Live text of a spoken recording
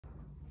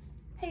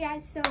Hey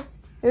guys, so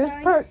Here's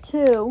sorry. part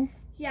 2.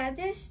 Yeah,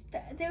 there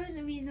was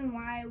a reason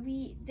why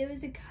there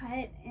was a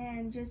cut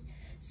and just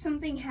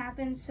something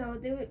happened, so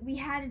we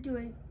had to do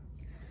it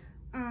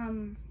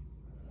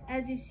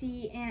as you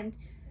see, and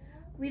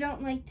we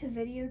don't like to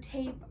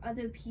videotape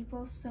other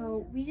people,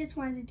 so we just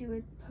wanted to do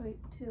it part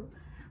 2.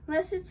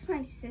 Unless it's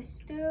my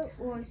sister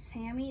or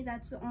Sammy,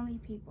 that's the only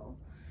people.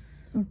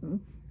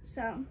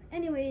 So,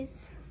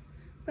 anyways,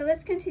 but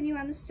let's continue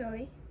on the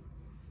story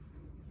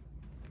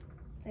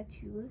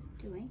that you were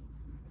doing.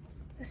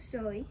 The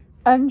story.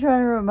 I'm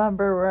trying to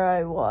remember where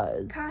I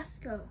was.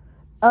 Costco.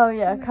 Oh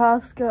yeah,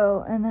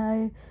 Costco, and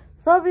I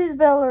saw these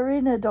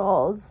ballerina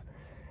dolls,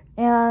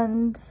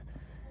 and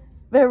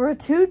there were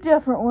 2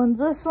 different ones,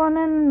 this one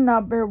and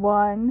another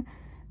one,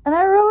 and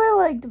I really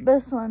liked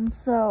this one,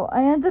 so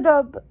I ended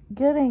up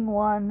getting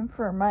one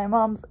for my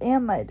mom's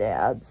and my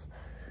dad's,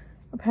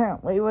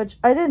 apparently, which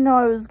I didn't know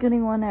I was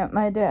getting one at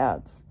my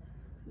dad's.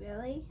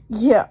 Really?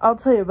 Yeah, I'll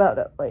tell you about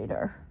it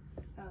later.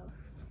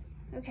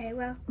 Oh. Okay,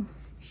 well,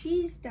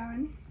 she's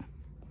done.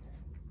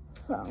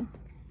 So.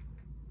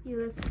 You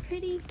look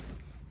pretty.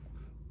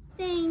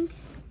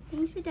 Thanks.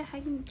 Thanks for the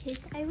hug and kiss.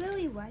 I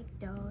really like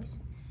those.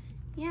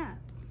 Yeah,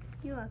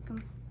 you're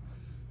welcome.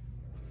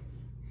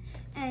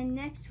 And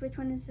next, which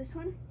one is this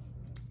one?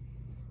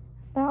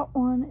 That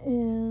one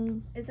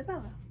is...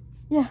 Isabella.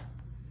 Yeah.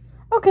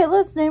 Okay,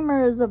 let's name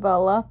her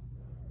Isabella.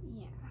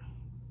 Yeah.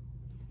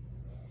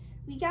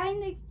 We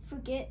kind of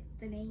forget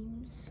the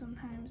names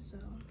sometimes, so...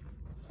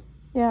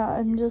 Yeah,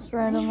 and just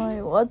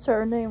randomly, what's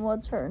her name?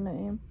 What's her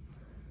name?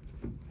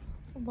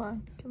 Hold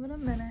on, give it a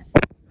minute.